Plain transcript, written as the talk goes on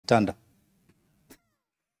kitanda.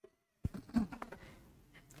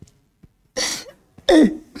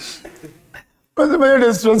 Unasema hiyo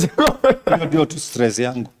ndio stress yako. Hiyo ndio tu stress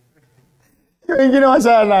yangu. Wengine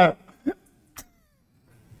wachana.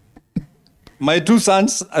 My 2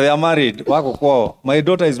 sons are married, wako kwao. My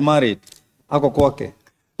daughter is married, ako kwake.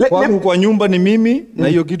 Kwangu kwa nyumba ni mimi na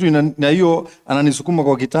hiyo kitu na hiyo ananisukuma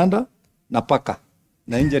kwa kitanda na paka.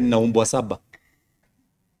 Na nje nina umbwa 7.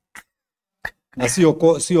 Na sio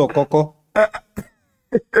koko.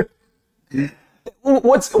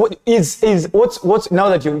 What's now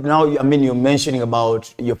that you're mentioning about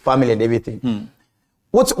your family and everything.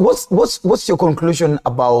 What's your conclusion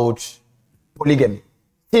about polygamy?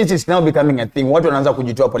 Since it's now becoming a thing, watu wanaanza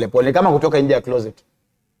kujitoa polepole kama kutoka nje ya closet.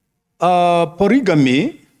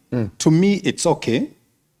 Polygamy to me it's okay,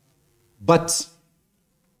 but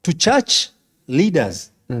to church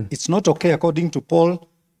leaders it's not okay according to Paul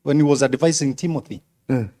when he was advising Timothy.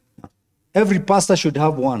 Every pastor should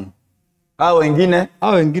have one. Hao wengine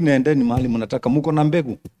endeni mahali mnataka, mko na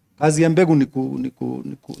mbegu. Kazi ya mbegu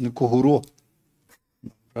ni kuhuruo.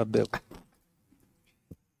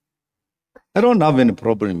 I don't have any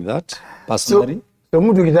problem with that personally. So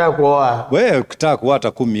mtu kitaka kuoa. Wewe ukitaka kuoa hata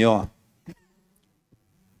 10 oa.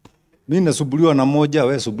 Mimi nasubuliwa na 1,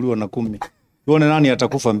 wewe subuliwa na 10. Tuone nani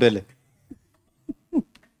atakufa mbele.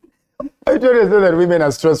 I told you that women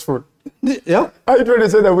are stressful. Yeah? I told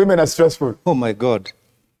you that women are stressful. Oh my God.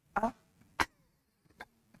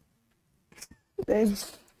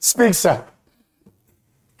 Speak, sir.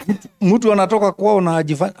 Mtu anatoka kwao na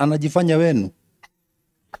anajifanya wenu.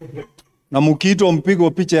 Na mkiitwa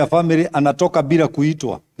mpigo picha ya family anatoka bila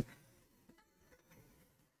kuitwa.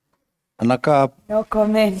 Anakaa no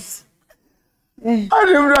comments.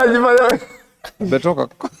 Hadi mtu anajifanya. Betoka.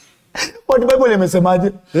 What the Bible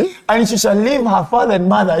imesemaje? And she shall leave her father and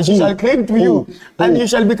mother, she shall cling to you, and you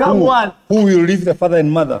shall become one. Who will leave the father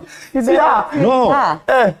and mother? Yeah. No.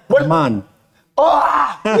 What Man. Oh,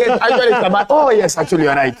 yes, actually it's a man. Oh, yes, actually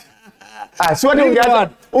you're right. Si watu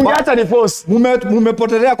ungeacha ni force.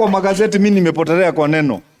 Mumepotelea kwa magazeti, mimi nimepotelea kwa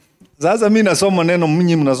neno. Sasa mimi nasoma neno,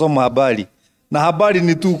 mimi mnasoma habari. Na habari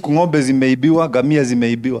ni tu ng'ombe zimeibiwa, gamia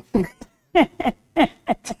zimeibiwa.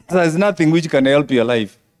 There's nothing which can help your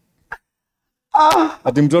life.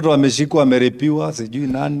 Ati mtoto ameshikwa, amerepiwa, sijui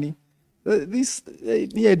nani.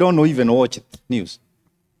 I don't even watch news.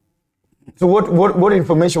 So what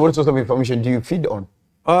information, what sort of information do you feed on?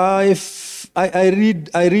 If I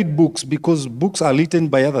read books because books are written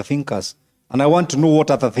by other thinkers and I want to know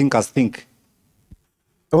what other thinkers think.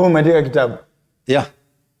 Oh, umeandika kitabu. Yeah.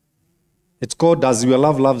 It's called Does Your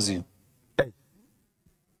Love Loves You?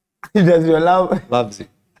 Does your love loves you?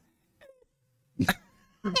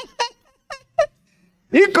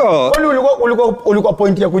 Iko. Kwani ulikuwa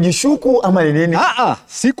point ya kujishuku ama ni nini?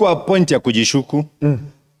 Si kwa point ya kujishuku.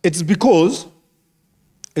 It's because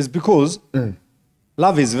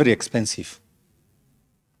love is very expensive.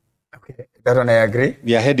 Okay, that one I agree.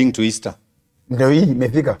 We are heading to Easter. Ndio hii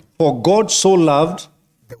imefika. For God so loved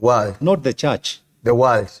the world, not the church. The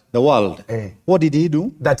world. The world. What did he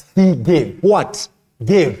do? That he gave. What?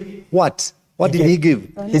 Gave. What? What did he give?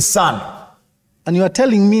 His son. And you are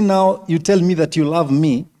telling me now, you tell me that you love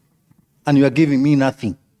me and you are giving me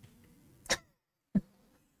nothing.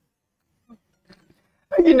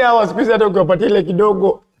 It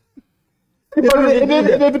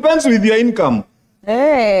depends with your income.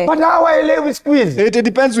 Hey. But how I live is squeeze. It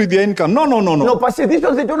depends with your income. No. No, but see, these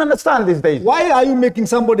ones, they don't understand these days. Why are you making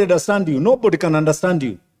somebody understand you? Nobody can understand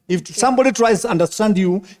you. If somebody tries to understand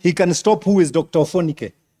you, he can stop who is Dr.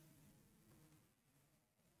 Ofweneke.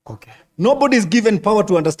 Okay. Nobody is given power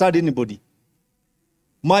to understand anybody.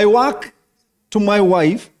 My work to my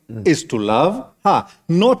wife is to love her,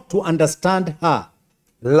 not to understand her.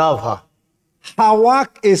 Love her. Her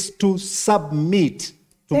work is to submit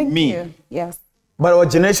to Thank me. You. Yes. But our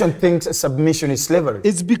generation thinks submission is slavery.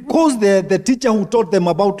 It's because the teacher who taught them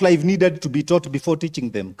about life needed to be taught before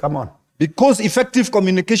teaching them. Come on. Because effective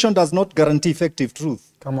communication does not guarantee effective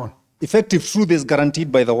truth. Come on. Effective truth is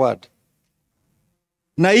guaranteed by the word.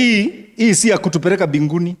 Na hii si ya kutupeleka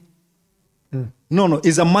binguni. No,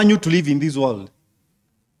 it's a manual to live in this world.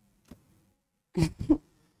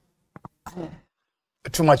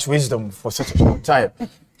 Too much wisdom for such a short time.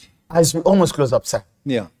 As we almost close up, sir.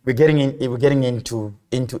 Yeah. We're getting into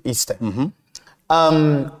Easter.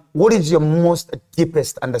 What is your most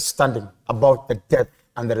deepest understanding about the death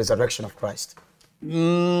and the resurrection of Christ?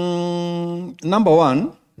 Number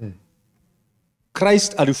one,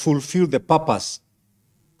 Christ alifulfill the purpose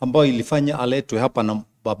ambayo ilifanya aletwe hapa na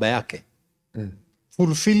baba yake.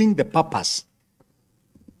 Fulfilling the purpose.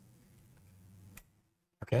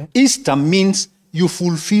 Okay. Easter means you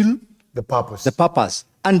fulfill The purpose. the purpose.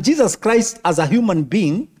 And Jesus Christ as a human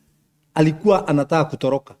being alikuwa anataka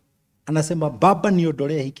kutoroka. Anasema Baba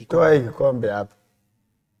niondolee hiki. Toa hii kikombe hapa.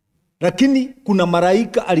 Lakini kuna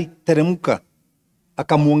malaika aliteremka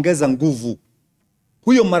akamuongeza nguvu.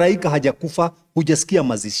 Huyo malaika hajakufa, hujasikia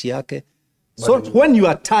mazishi yake. So when you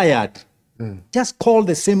are tired, just call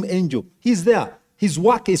the same angel. He's there. His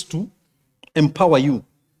work is to empower you.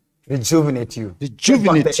 Rejuvenate you.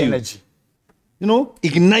 Rejuvenate Give back the you. energy. You know,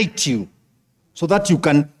 ignite you so that you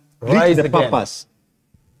can reach Rise the again. purpose.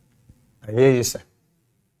 I hear you, sir.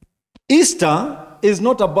 Easter is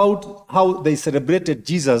not about how they celebrated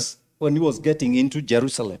Jesus when he was getting into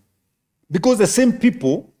Jerusalem. Because the same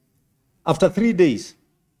people, after 3 days,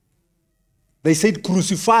 they said,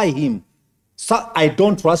 crucify him. So I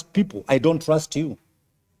don't trust people. I don't trust you.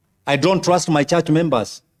 I don't trust my church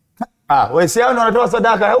members. Wewe si hao wanatoa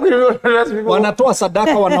sadaka. How can you trust people? Wanatoa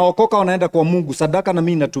sadaka, wanaokoka, wanaenda kwa Mungu. Sadaka na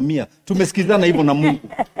mimi natumia. Tumesikizana hivyo na Mungu.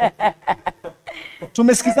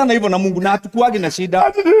 Tumesikizana hivyo na Mungu na hatukuagi na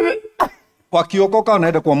shida. Wakiokoka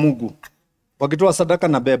wanaenda kwa Mungu. Wakitoa sadaka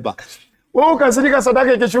na beba. Wewe ukasirika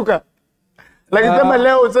sadaka ikishuka. Lakini kama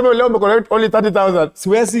leo useme leo umecollect only 30,000.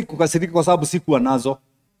 Siwezi kukasirika kwa sababu sikuwa nazo.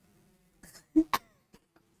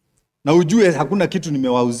 Na ujue hakuna kitu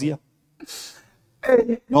nimewauzia.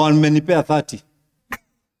 Na wamenipea 30.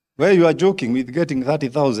 Where you are joking with getting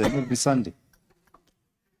 30,000 will be Sunday.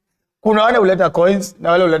 Kuna wale uleta coins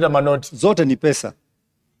na wale uleta manoti. Zote ni pesa.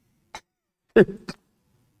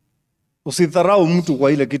 Usidharau mtu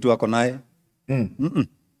kwa ile kitu ako naye.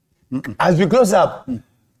 As we close up,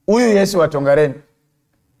 huyu Yesu wa Tongaren,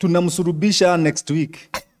 Tunamsulubisha next week.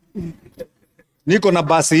 Niko na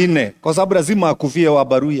basi 4 kwa sababu lazima akufie wa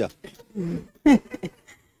Baruya.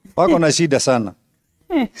 Wako na shida sana.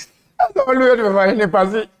 Hallelujah, tumefanya nini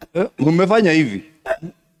pasi? Mumefanya hivi.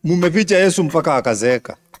 Mumeficha Yesu mpaka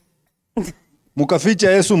akazeeka.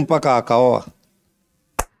 Mukaficha Yesu mpaka akaoa.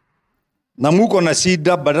 Na muko na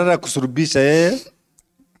shida badala ya kusulubisha yeye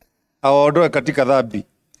aondoe katika dhambi.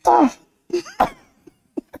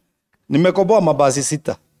 Nimekoboa mabasi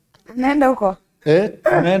 6. Naenda huko.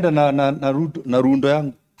 Tunaenda na rundo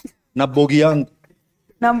yangu. Na bogi yangu.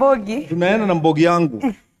 Na mbogi. Tunaenda na mbogi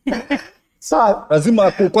yangu. Sawa.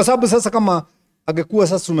 Lazima kwa sababu sasa kama angekuwa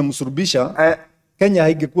sasa tumemsulubisha, Kenya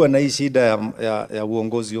haingekuwa na hii shida ya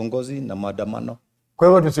uongozi na maandamano. Kwa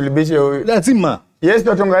hivyo tusulubishe huyu. Lazima Yesu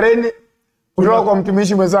wa Tongaren kutoka kwa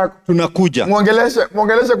mtumishi mwenzako. tunakuja.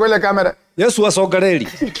 Muongeleshe kwa ile kamera. Yesu wa Sogareli.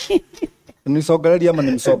 Ni Sogareli ama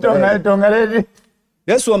ni Msogareli? Tongaren.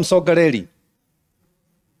 Yesu wa Msogareli.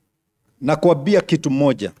 Na kuambia kitu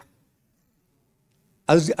moja.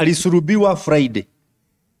 Alisulubiwa Friday.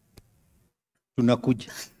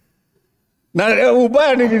 Tunakuja. Na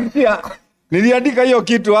ubaya niliandika hiyo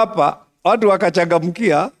kitu hapa, watu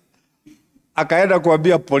wakachangamkia, akaenda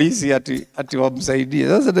kuambia polisi ati wamsaidie.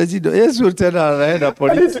 Sasa najido Yesu tena anaenda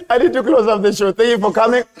polisi. I need to close up the show. Thank you for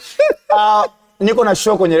coming. Niko na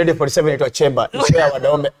show kwenye Radio 47 inaitwa Chamber. Ishia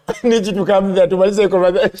wadaume. Need to come there tumalize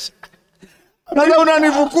conversation. Sasa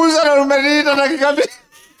unanifukuza na umeniita dakika 2.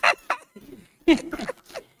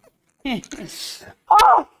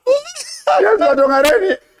 Yesu wa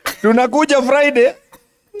Tongaren. Tunakuja Friday.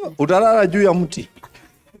 Utalala juu ya mti.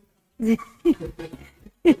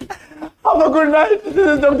 Have a good night. This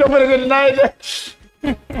is Dr. Ofweneke Tonight.